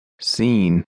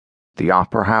Scene: the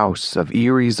Opera House of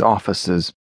Erie's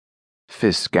offices.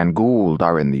 Fisk and Gould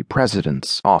are in the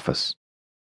president's office.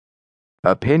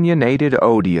 Opinionated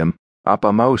odium,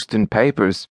 uppermost in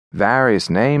papers, various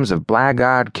names of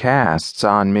blackguard casts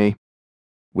on me.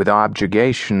 With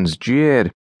objurgations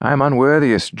jeered, I am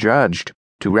unworthiest judged,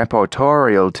 to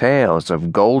reportorial tales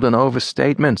of golden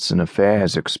overstatements and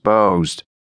affairs exposed.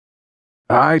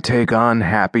 I take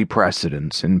unhappy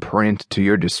precedence in print to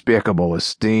your despicable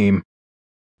esteem.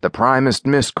 The primest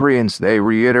miscreants they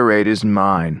reiterate is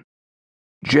mine.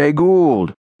 J.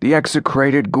 Gould, the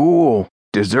execrated ghoul,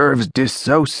 deserves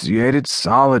dissociated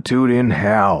solitude in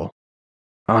hell.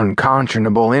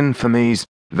 Unconscionable infamies,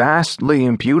 vastly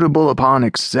imputable upon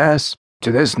excess,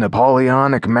 to this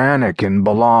Napoleonic mannequin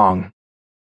belong.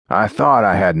 I thought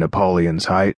I had Napoleon's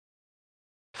height.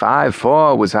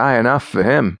 5'4" was high enough for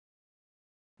him.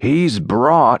 He's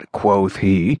brought, quoth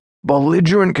he,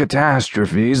 belligerent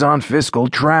catastrophes on fiscal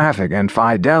traffic and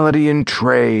fidelity in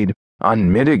trade,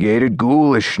 unmitigated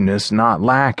ghoulishness not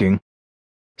lacking.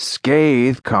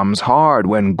 Scathe comes hard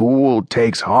when Gould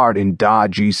takes heart in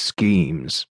dodgy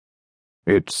schemes.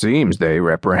 It seems they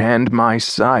reprehend my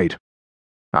sight.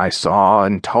 I saw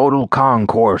in total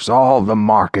concourse all the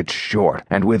market short,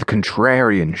 and with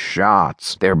contrarian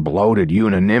shots their bloated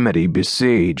unanimity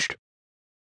besieged.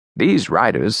 These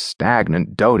writers'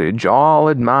 stagnant dotage all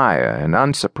admire, and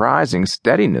unsurprising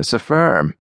steadiness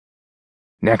affirm.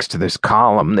 Next to this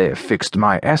column they have fixed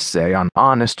my essay on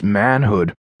honest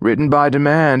manhood, written by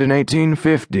demand in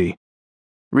 1850.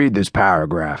 Read this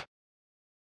paragraph.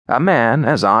 A man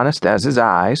as honest as his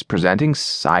eyes, presenting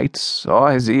sights,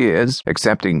 or his ears,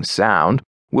 accepting sound,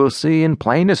 will see in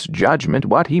plainest judgment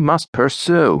what he must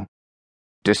pursue.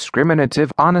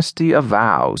 Discriminative honesty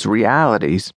avows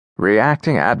realities,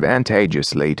 reacting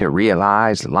advantageously to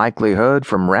realize likelihood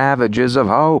from ravages of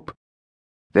hope.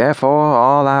 Therefore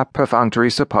all our perfunctory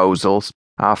supposals,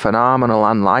 our phenomenal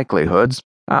unlikelihoods,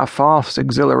 our false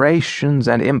exhilarations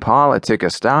and impolitic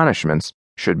astonishments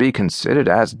should be considered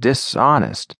as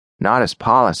dishonest, not as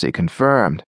policy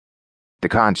confirmed. The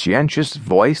conscientious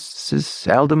voice is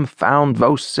seldom found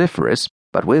vociferous,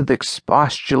 but with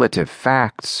expostulative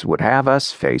facts would have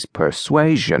us face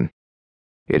persuasion.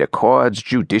 It accords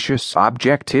judicious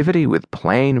objectivity with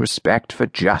plain respect for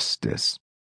justice.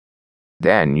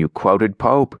 Then you quoted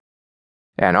Pope.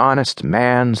 An honest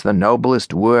man's the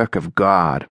noblest work of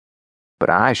God. But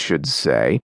I should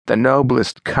say, the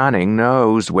noblest cunning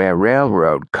knows where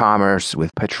railroad commerce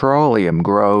with petroleum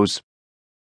grows.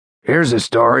 Here's a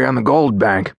story on the Gold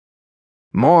Bank.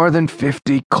 More than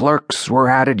 50 clerks were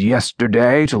added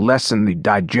yesterday to lessen the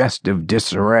digestive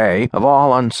disarray of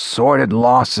all unsorted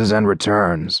losses and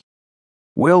returns.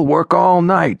 We'll work all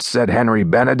night, said Henry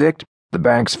Benedict, the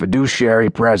bank's fiduciary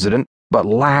president, but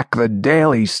lack the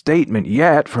daily statement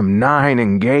yet from 9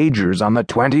 engagers on the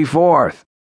 24th.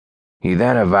 He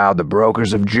then avowed the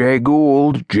brokers of J.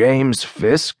 Gould, James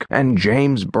Fisk, and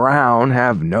James Brown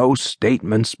have no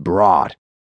statements brought.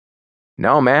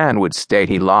 No man would state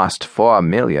he lost $4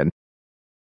 million.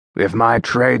 If my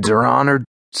trades are honored,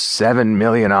 $7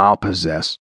 million I'll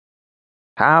possess.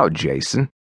 How, Jason?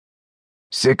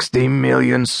 60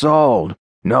 million sold,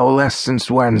 no less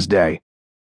since Wednesday.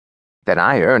 Then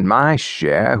I earned my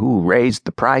share. Who raised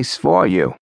the price for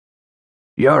you?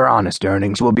 Your honest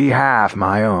earnings will be half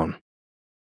my own.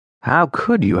 How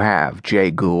could you have, J.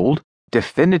 Gould?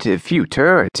 Definitive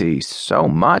futurity so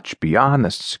much beyond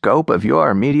the scope of your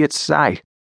immediate sight.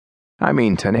 I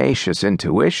mean tenacious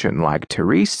intuition like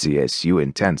Tiresias you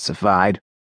intensified.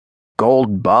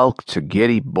 Gold bulk to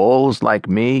giddy bulls like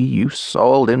me you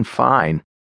sold in fine.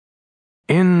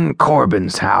 In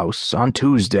Corbin's house on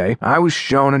Tuesday I was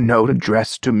shown a note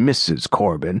addressed to Mrs.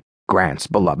 Corbin, Grant's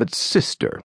beloved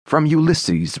sister, from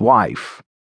Ulysses' wife.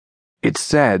 It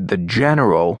said the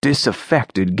general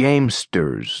disaffected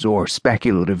gamesters or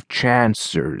speculative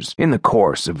chancers in the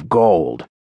course of gold.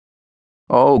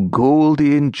 O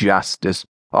Gouldian justice,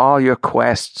 all your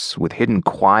quests with hidden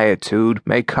quietude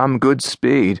may come good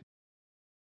speed.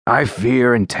 I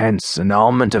fear intense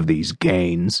annulment of these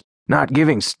gains, not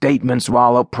giving statements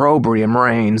while opprobrium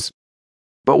reigns.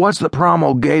 But what's the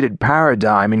promulgated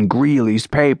paradigm in Greeley's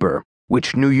paper,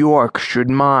 which New York should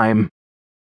mime?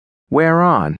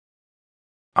 Whereon?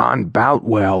 On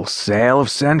Boutwell's sale of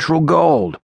Central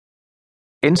Gold.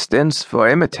 Instance for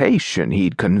imitation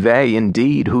he'd convey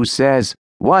indeed who says,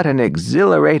 what an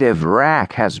exhilarative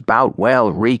rack has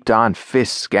Boutwell wreaked on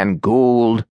Fisk and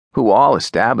Gould, who all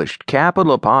established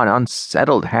capital upon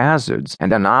unsettled hazards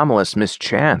and anomalous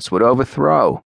mischance would overthrow.